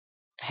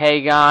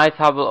Hey guys,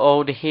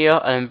 Older here,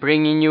 and I'm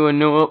bringing you a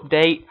new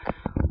update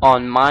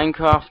on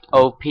Minecraft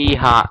OP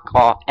Hack,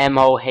 or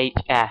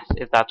MOHS,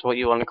 if that's what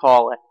you want to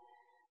call it.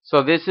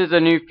 So this is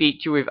a new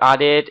feature we've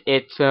added.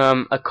 It's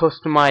a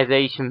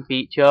customization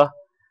feature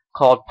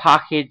called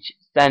Package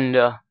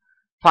Sender.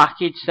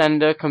 Package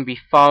Sender can be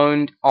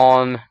found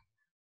on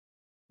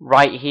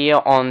right here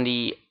on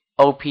the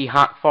OP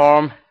Hack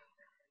forum,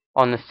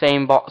 on the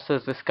same box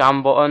as the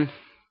scan button.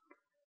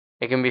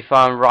 It can be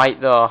found right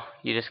there.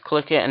 You just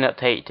click it and it'll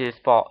take you to this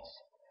box.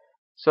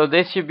 So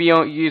this should be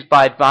used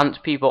by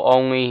advanced people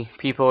only,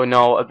 people who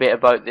know a bit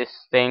about this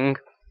thing.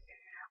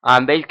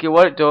 And basically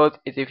what it does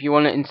is if you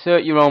want to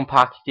insert your own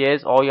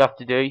packages, all you have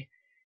to do,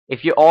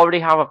 if you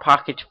already have a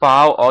package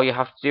file, all you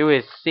have to do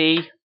is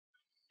see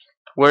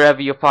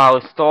wherever your file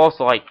is stored,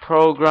 so like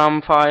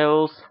program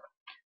files,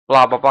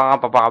 blah blah blah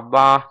blah blah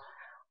blah,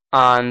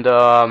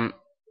 and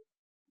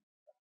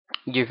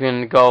you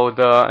can go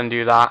there and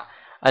do that.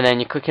 And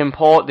then you click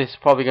import. This is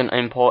probably going to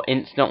import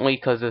instantly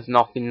because there's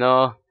nothing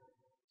there.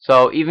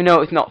 So even though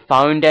it's not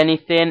found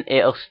anything,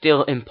 it'll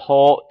still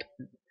import,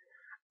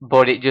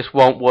 but it just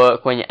won't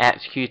work when you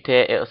execute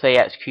it. It'll say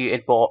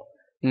executed, but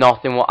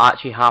nothing will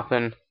actually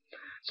happen.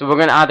 So we're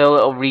going to add a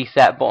little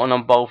reset button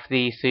on both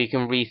these so you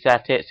can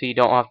reset it, so you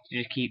don't have to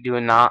just keep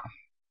doing that.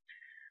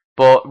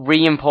 But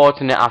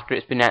re-importing it after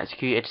it's been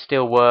executed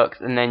still works,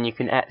 and then you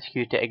can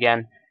execute it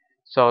again.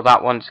 So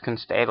that one just can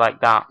stay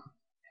like that.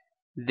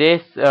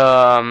 This,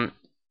 oh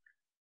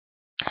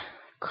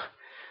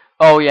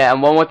yeah,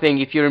 and one more thing,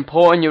 if you're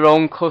importing your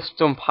own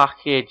custom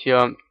package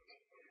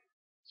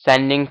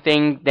sending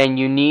thing, then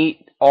you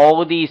need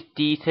all of these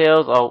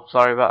details. Oh,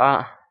 sorry about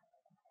that.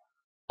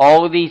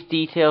 All of these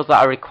details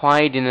that are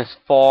required in this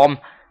form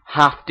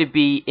have to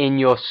be in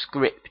your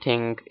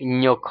scripting,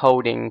 in your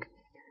coding.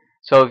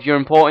 So if you're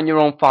importing your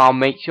own file,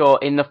 make sure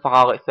in the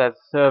file it says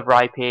server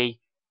IP,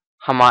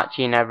 Hamachi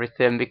and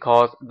everything,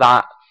 because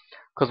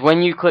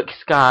when you click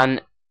scan,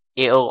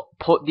 it'll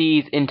put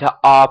these into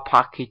our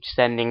package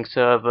sending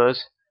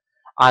servers,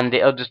 and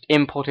it'll just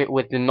input it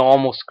with the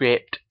normal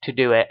script to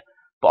do it.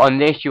 But on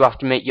this you have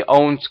to make your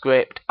own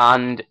script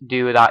and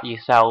do that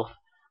yourself.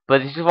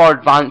 But this is for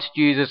advanced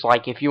users,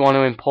 like if you want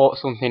to import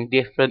something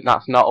different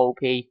that's not OP,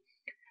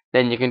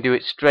 then you can do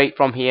it straight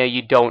from here.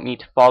 You don't need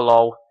to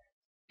follow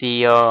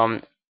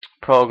the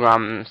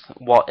programs,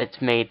 what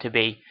it's made to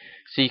be.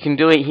 So you can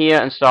do it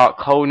here and start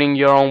coding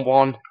your own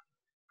one.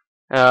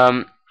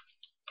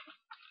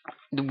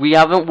 We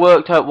haven't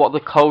worked out what the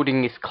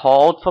coding is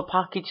called for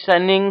package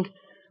sending.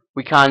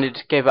 We kind of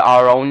just gave it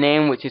our own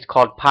name, which is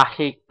called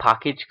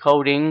package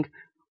coding.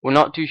 We're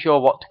not too sure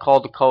what to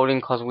call the coding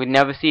because we've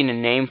never seen a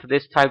name for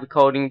this type of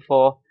coding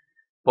before.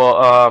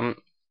 But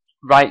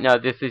right now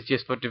this is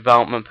just for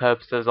development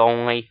purposes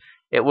only.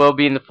 It will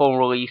be in the full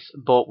release,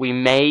 but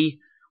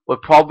we're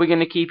probably going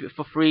to keep it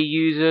for free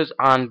users,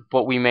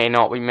 but we may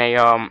not. We may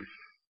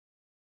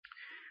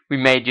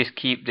just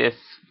keep this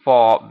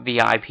for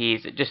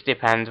VIPs. It just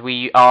depends.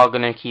 We are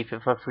going to keep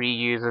it for free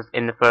users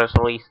in the first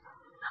release.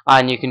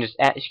 And you can just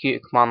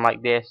execute a command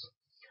like this.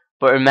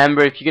 But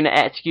remember, if you're going to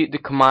execute the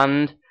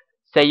command,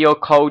 say you're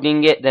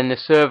coding it, then the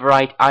server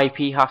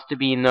IP has to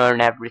be in there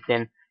and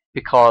everything,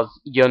 because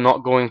you're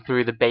not going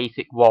through the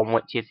basic one,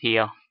 which is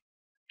here.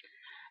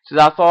 So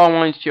that's all I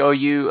wanted to show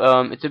you.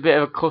 It's a bit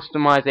of a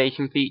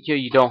customization feature.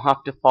 You don't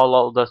have to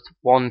follow this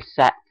one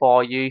set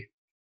for you.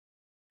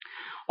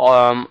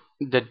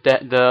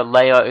 The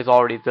layout is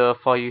already there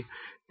for you.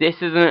 This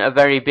isn't a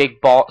very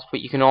big box, but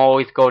you can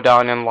always go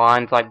down in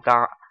lines like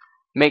that.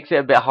 Makes it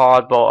a bit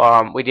hard,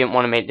 but we didn't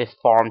want to make this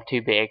form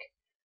too big.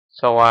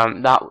 So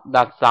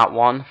that's that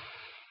one.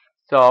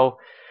 So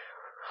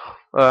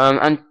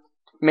and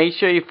make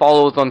sure you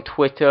follow us on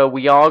Twitter.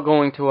 We are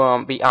going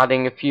to be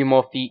adding a few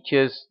more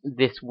features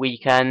this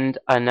weekend,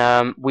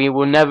 and we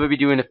will never be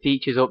doing a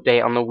features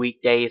update on the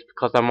weekdays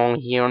because I'm only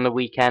here on the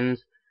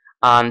weekends,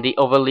 and the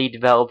other lead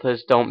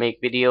developers don't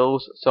make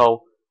videos.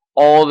 So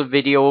all the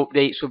video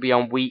updates will be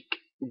on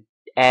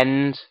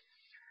weekends.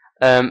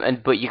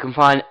 But you can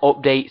find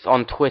updates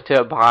on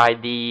Twitter by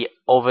the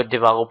other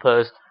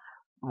developers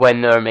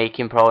when they're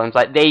making programs.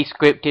 Like, they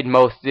scripted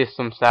most of this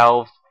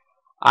themselves.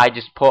 I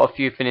just put a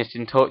few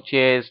finishing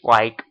touches,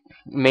 like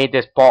made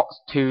this box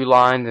 2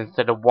 lines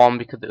instead of 1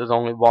 because it was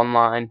only 1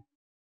 line,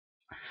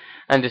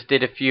 and just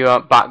did a few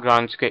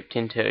background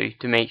scripting too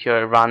to make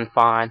sure it ran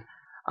fine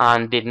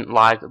and didn't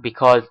lag,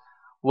 because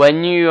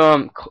when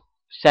you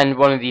send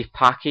one of these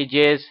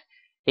packages,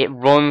 it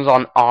runs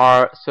on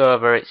our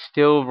server. It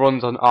still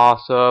runs on our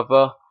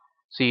server,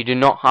 so you do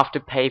not have to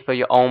pay for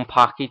your own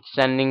package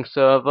sending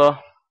server.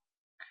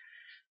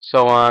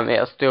 So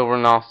it'll still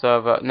run our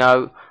server.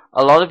 Now,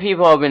 a lot of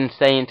people have been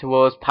saying to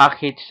us,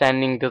 package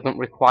sending doesn't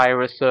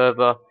require a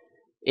server,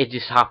 it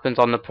just happens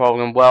on the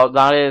program. Well,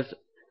 that is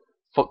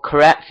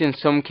correct in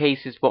some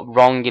cases, but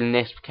wrong in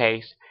this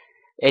case.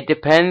 It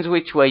depends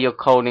which way you're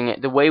coding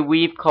it. The way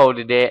we've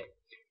coded it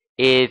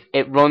is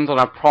it runs on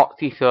a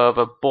proxy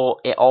server, but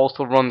it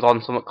also runs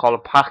on something called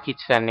a package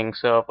sending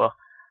server.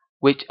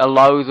 which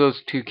allows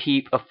us to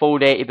keep a full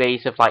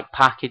database of like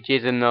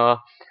packages in there,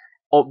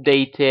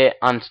 update it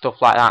and stuff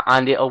like that,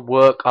 and it'll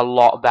work a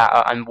lot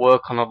better and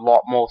work on a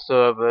lot more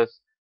servers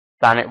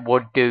than it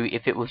would do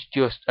if it was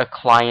just a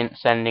client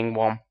sending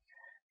one.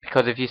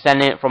 Because if you're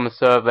sending it from a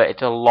server,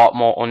 it's a lot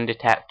more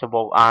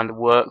undetectable and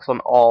works on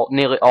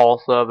nearly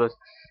all servers.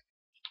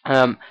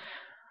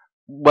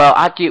 Well,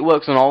 actually, it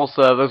works on all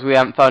servers. We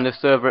haven't found a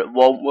server it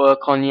won't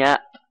work on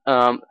yet.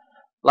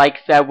 Like I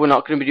said, we're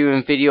not going to be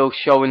doing videos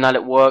showing that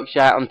it works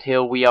yet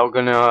until we are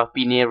going to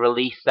be near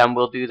release. Then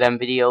we'll do them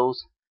videos.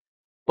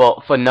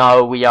 But for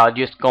now, we are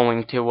just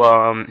going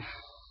to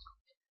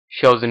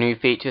show the new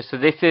feature. So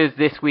this is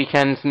this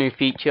weekend's new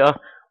feature.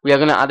 We are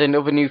going to add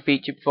another new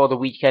feature before the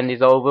weekend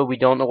is over. We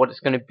don't know what it's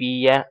going to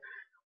be yet.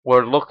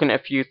 We're looking at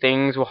a few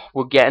things.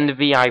 We're getting the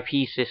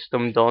VIP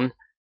system done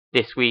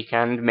this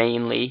weekend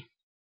mainly.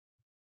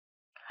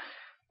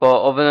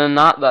 But other than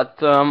that,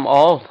 that's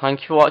all.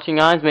 Thank you for watching,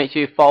 guys. Make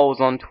sure you follow us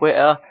on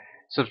Twitter.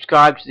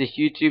 Subscribe to this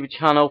YouTube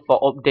channel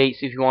for updates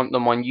if you want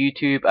them on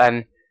YouTube.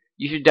 And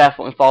you should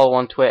definitely follow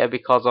on Twitter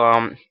because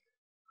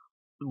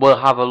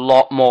we'll have a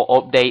lot more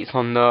updates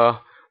on the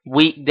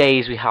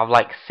weekdays. We have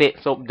like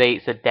 6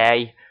 updates a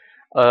day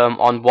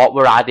on what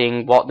we're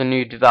adding, what the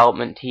new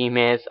development team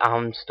is,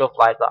 and stuff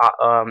like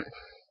that.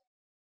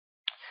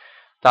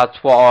 That's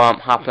what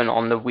happen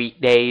on the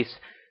weekdays.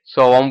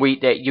 So on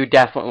weekday, you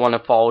definitely want to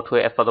follow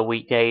Twitter for the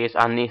weekdays,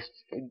 and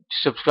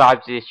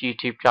subscribe to this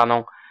YouTube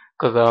channel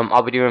because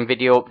I'll be doing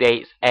video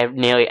updates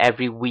nearly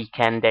every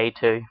weekend day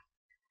too.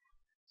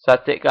 So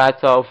that's it, guys.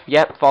 So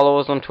yep, follow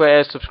us on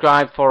Twitter,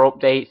 subscribe for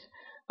updates.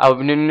 I'll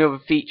be doing another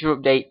feature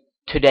update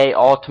today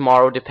or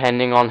tomorrow,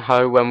 depending on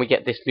when we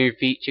get this new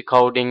feature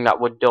coding that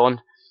we're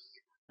done,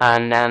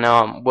 and then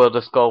we'll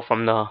just go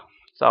from there.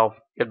 So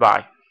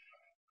goodbye.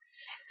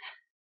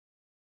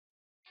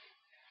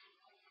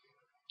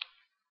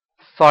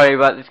 Sorry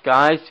about this,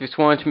 guys. Just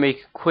wanted to make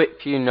a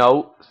quick few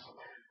notes.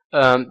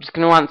 Just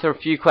going to answer a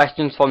few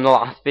questions from the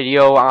last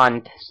video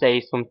and say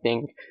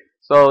something.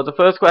 So the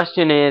first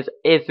question is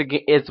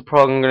the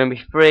program going to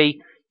be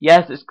free?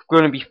 Yes, it's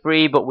going to be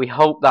free, but we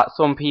hope that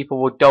some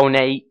people will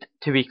donate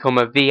to become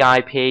a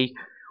VIP,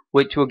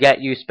 which will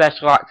get you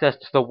special access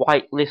to the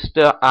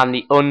whitelister and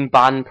the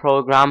unbanned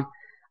program,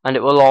 and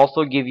it will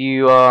also give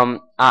you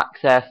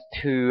access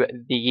to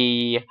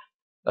the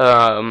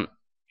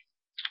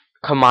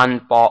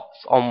command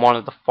bots on one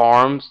of the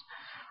forums.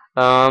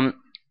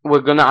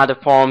 We're going to add a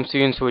forum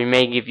soon, so we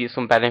may give you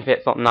some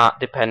benefits on that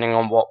depending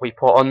on what we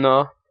put on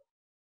there.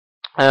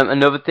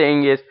 Another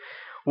thing is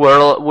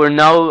we're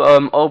now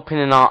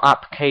opening our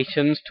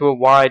applications to a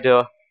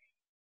wider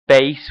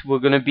base. We're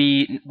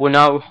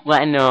now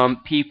letting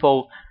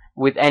people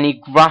with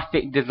any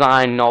graphic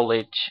design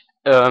knowledge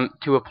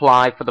to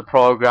apply for the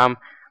program,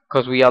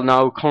 because we are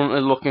now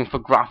currently looking for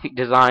graphic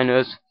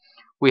designers.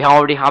 We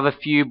already have a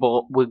few,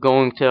 but we're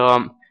going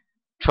to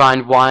try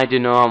and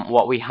widen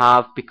what we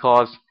have,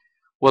 because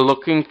we're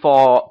looking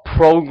for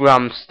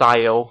program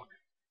style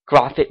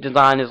graphic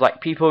designers,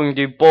 like people who can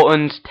do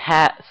buttons,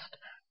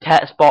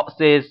 text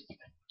boxes,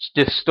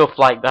 just stuff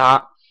like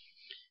that.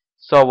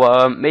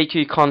 So make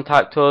sure you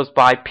contact us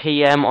by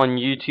PM on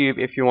YouTube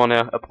if you want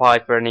to apply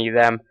for any of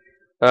them.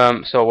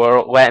 So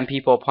we're letting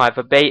people apply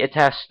for beta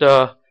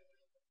tester,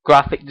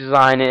 graphic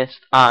designist,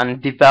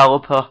 and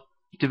developer.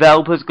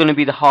 Developer is going to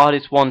be the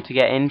hardest one to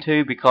get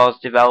into, because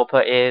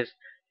developer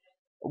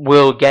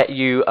will get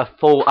you a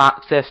full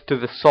access to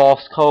the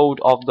source code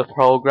of the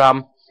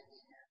program.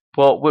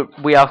 But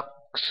we are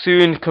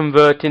soon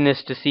converting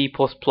this to C++.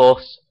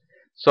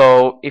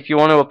 So if you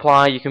want to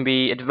apply, you can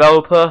be a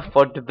developer.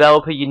 For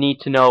developer, you need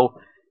to know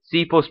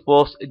C++,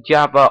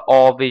 Java,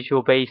 or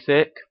Visual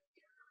Basic.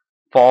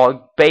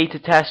 For beta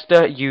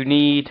tester, you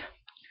need...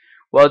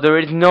 Well, there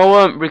is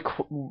no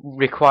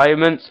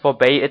requirements for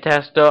beta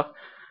tester,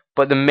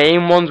 but the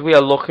main ones we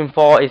are looking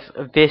for is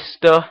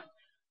Vista,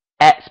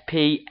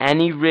 XP,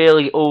 any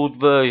really old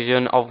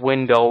version of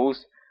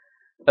Windows.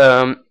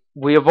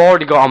 We have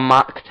already got a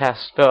Mac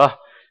tester.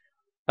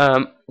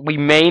 We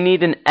may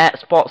need an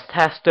Xbox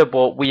tester,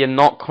 but we are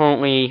not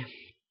currently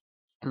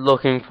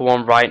looking for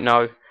one right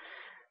now.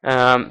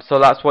 So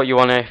that's what you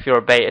want if you're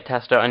a beta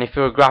tester. And if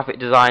you're a graphic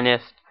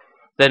designist,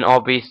 then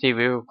obviously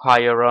we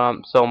require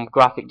some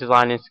graphic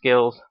designing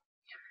skills.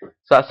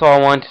 So that's all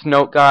I wanted to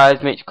note,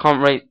 guys. Make sure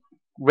to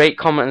rate,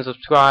 comment, and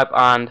subscribe,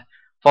 and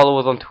follow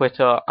us on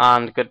Twitter.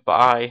 And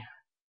goodbye.